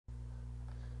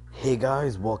Hey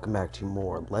guys, welcome back to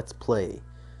more Let's Play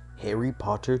Harry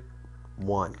Potter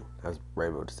 1. I was right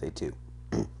about to say 2.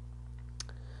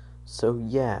 So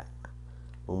yeah,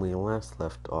 when we last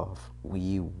left off,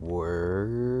 we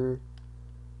were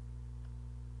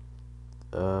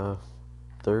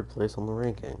third place on the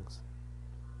rankings.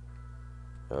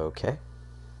 Okay.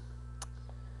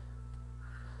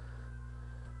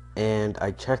 And I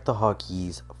checked the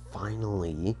hotkeys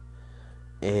finally,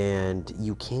 and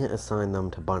you can't assign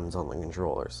them to buttons on the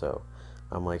controller, so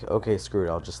I'm like, okay, screw it,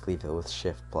 I'll just leave it with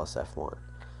Shift plus F1.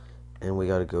 And we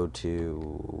gotta go to...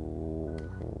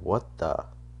 what the...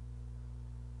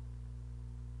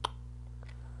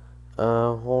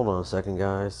 hold on a second,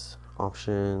 guys.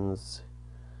 Options,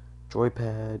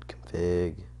 joypad,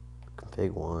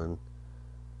 config 1.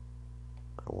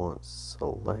 I want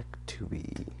select to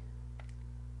be,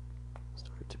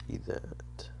 start to be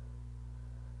that.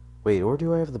 Wait, or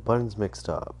do I have the buttons mixed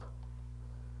up?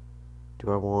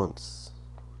 Do I want,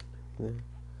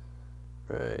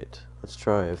 right, let's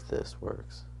try if this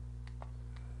works.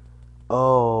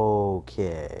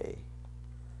 Okay.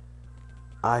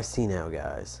 I see now,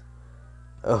 guys.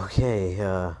 Okay,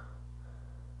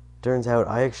 turns out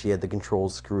I actually had the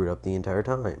controls screwed up the entire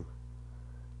time.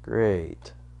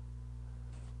 Great.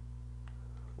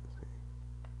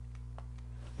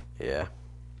 Yeah.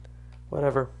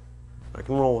 Whatever. I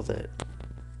can roll with it.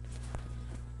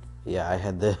 Yeah, I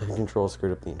had the controls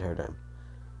screwed up the entire time.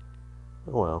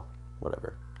 Oh well,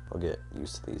 whatever. I'll get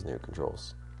used to these new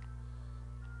controls.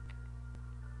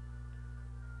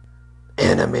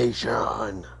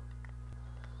 Animation!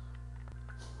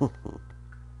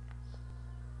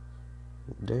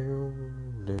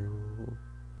 Down, down,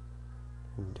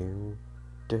 down,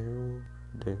 down,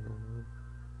 down.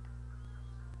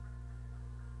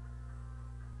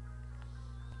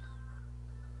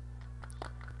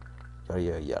 Yada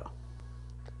yada yada.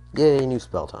 Yay, new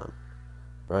spell time.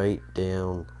 Right,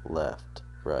 down, left,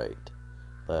 right,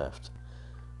 left.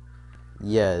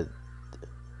 Yeah.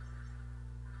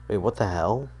 Wait, what the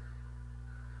hell?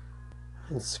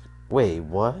 Wait,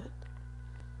 what?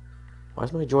 Why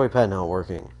is my joypad not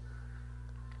working?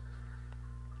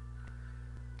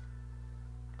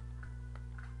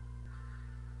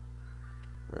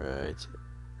 Right.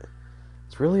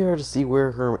 It's really hard to see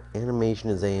where her animation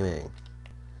is aiming.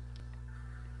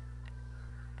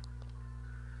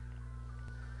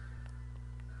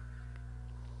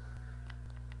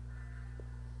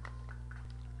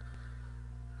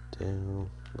 Down,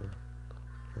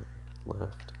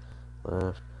 left,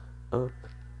 left, up,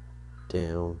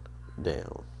 down,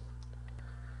 down.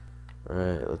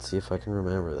 Alright, let's see if I can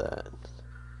remember that.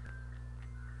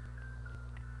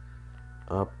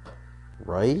 Up,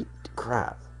 right?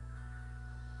 Crap.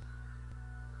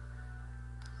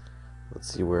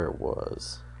 Let's see where it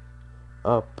was.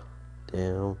 Up,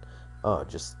 down. Oh,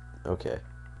 just, okay.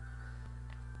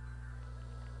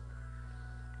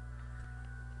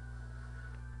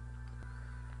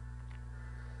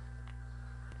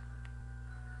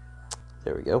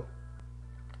 There we go.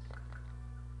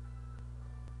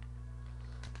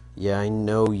 Yeah, I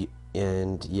know,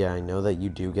 and yeah, I know that you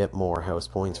do get more house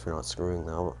points for not screwing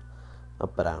them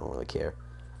up, but I don't really care.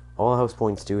 All house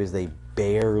points do is they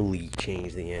barely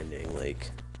change the ending.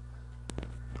 Like,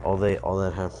 all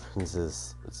that happens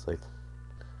is it's like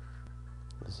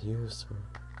this use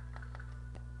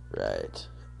right,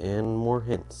 and more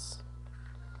hints.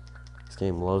 This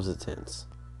game loves its hints.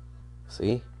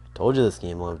 See, I told you this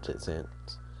game loved its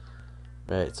hints.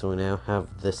 Right, so we now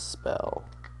have this spell.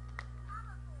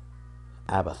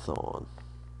 Abathon.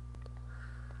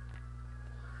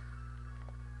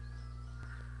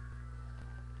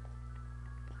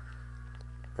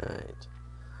 Right.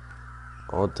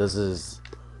 All it does is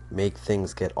make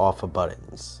things get off of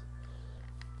buttons.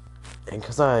 And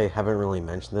because I haven't really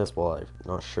mentioned this, well, I'm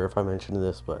not sure if I mentioned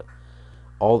this, but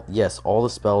all the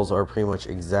spells are pretty much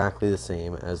exactly the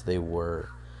same as they were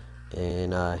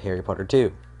in Harry Potter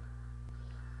 2.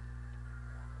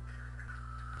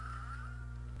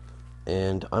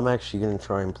 And I'm actually going to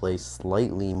try and play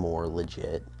slightly more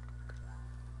legit.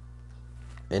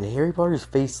 And Harry Potter's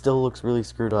face still looks really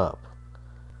screwed up.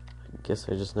 I guess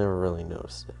I just never really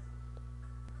noticed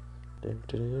it.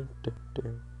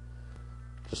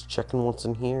 Just checking what's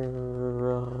in here,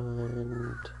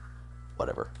 and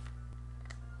whatever.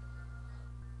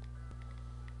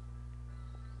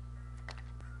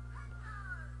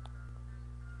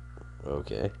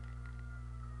 Okay.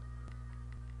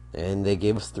 And they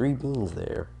gave us 3 beans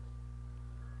there.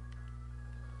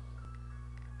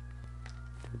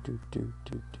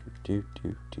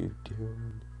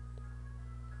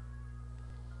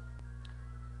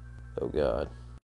 Oh god.